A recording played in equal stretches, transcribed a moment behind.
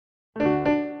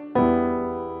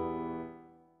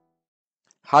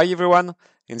Hi everyone!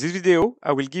 In this video,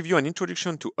 I will give you an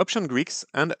introduction to option Greeks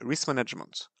and risk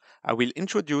management. I will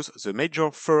introduce the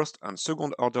major first and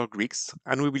second order Greeks,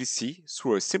 and we will see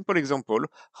through a simple example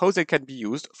how they can be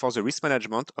used for the risk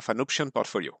management of an option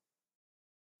portfolio.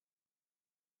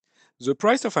 The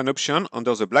price of an option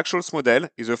under the Black-Scholes model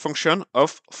is a function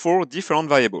of four different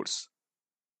variables: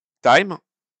 time,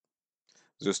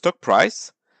 the stock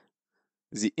price,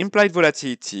 the implied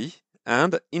volatility,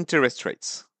 and interest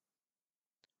rates.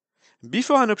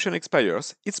 Before an option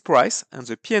expires, its price and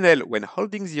the P&L when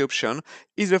holding the option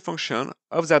is a function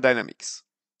of their dynamics.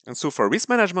 And so for risk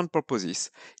management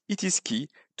purposes, it is key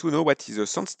to know what is the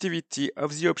sensitivity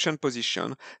of the option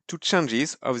position to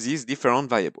changes of these different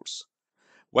variables.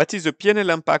 What is the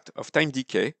P&L impact of time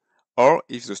decay, or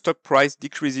if the stock price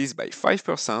decreases by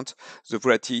 5%, the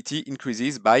volatility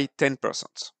increases by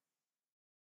 10%.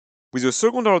 With a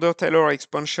second order Taylor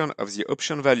expansion of the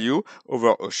option value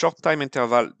over a short time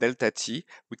interval delta t,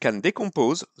 we can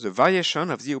decompose the variation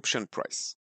of the option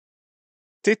price.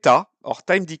 Theta, or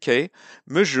time decay,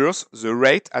 measures the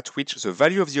rate at which the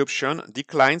value of the option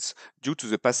declines due to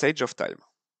the passage of time.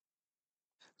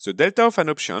 The delta of an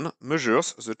option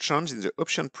measures the change in the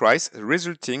option price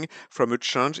resulting from a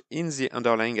change in the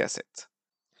underlying asset.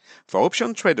 For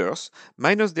option traders,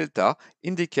 minus delta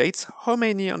indicates how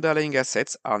many underlying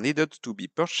assets are needed to be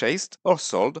purchased or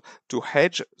sold to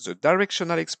hedge the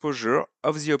directional exposure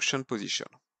of the option position.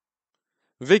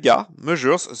 Vega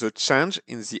measures the change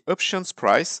in the option's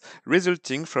price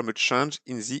resulting from a change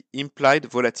in the implied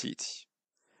volatility.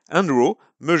 And Rho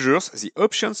measures the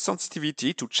option's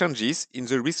sensitivity to changes in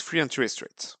the risk-free interest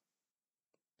rate.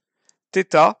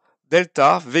 Theta,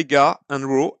 delta, Vega, and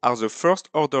Rho are the first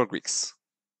order Greeks.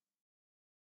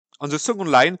 On the second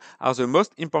line are the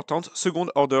most important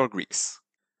second-order Greeks.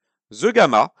 The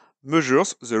gamma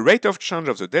measures the rate of change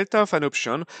of the delta of an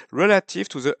option relative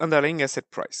to the underlying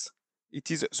asset price. It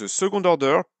is the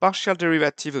second-order partial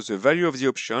derivative of the value of the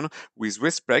option with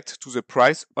respect to the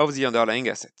price of the underlying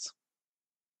asset.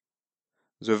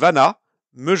 The Vanna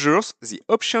measures the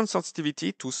option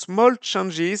sensitivity to small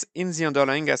changes in the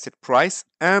underlying asset price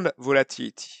and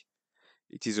volatility.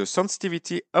 It is the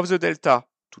sensitivity of the delta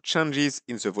to changes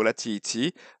in the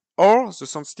volatility or the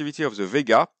sensitivity of the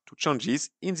Vega to changes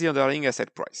in the underlying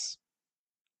asset price.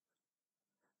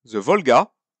 The Volga,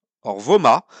 or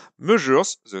Vomma,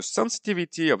 measures the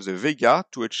sensitivity of the Vega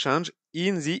to a change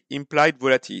in the implied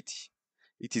volatility.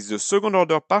 It is the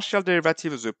second-order partial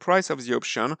derivative of the price of the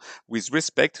option with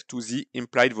respect to the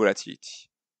implied volatility.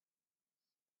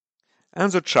 And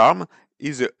the charm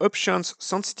is the option's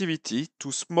sensitivity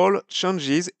to small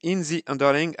changes in the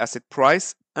underlying asset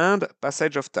price and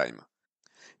passage of time.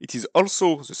 It is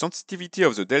also the sensitivity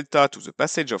of the delta to the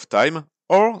passage of time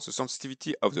or the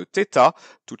sensitivity of the theta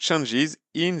to changes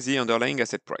in the underlying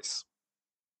asset price.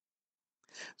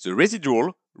 The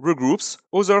residual regroups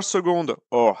other second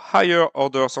or higher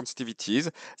order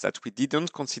sensitivities that we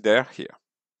didn't consider here.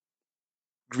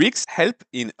 Greeks help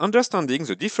in understanding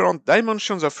the different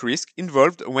dimensions of risk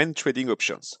involved when trading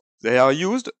options. They are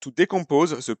used to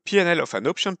decompose the P&L of an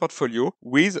option portfolio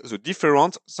with the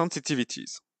different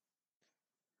sensitivities.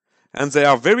 And they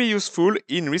are very useful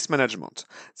in risk management.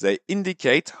 They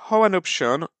indicate how an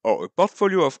option or a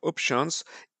portfolio of options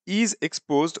is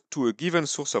exposed to a given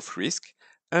source of risk,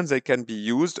 and they can be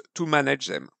used to manage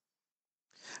them.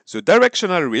 The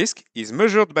directional risk is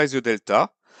measured by the delta,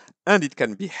 and it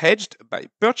can be hedged by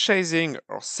purchasing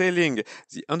or selling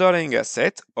the underlying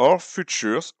asset or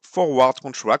futures forward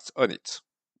contracts on it.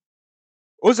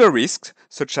 Other risks,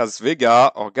 such as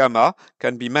Vega or Gamma,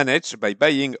 can be managed by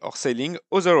buying or selling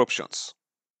other options.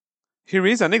 Here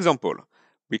is an example.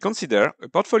 We consider a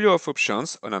portfolio of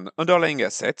options on an underlying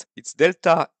asset. Its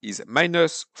delta is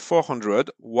minus 400,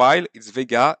 while its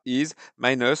Vega is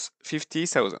minus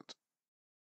 50,000.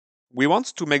 We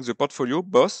want to make the portfolio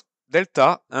both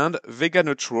delta and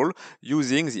Vega-neutral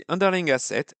using the underlying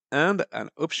asset and an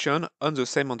option on the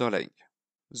same underlying.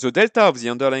 The delta of the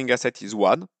underlying asset is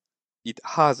 1. It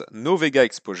has no Vega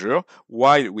exposure,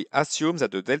 while we assume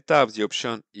that the delta of the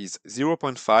option is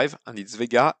 0.5 and its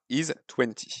Vega is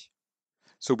 20.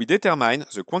 So we determine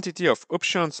the quantity of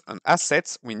options and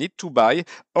assets we need to buy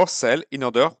or sell in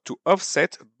order to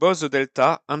offset both the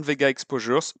delta and Vega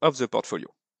exposures of the portfolio.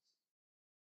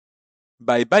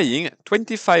 By buying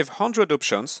 2,500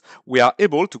 options, we are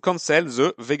able to cancel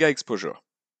the Vega exposure.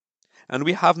 And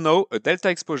we have now a delta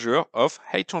exposure of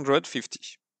 850.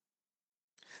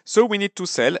 So we need to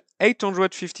sell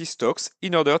 850 stocks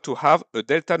in order to have a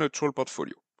delta neutral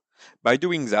portfolio. By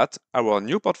doing that, our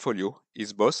new portfolio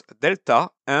is both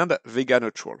delta and Vega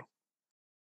neutral.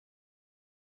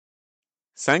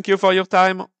 Thank you for your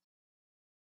time.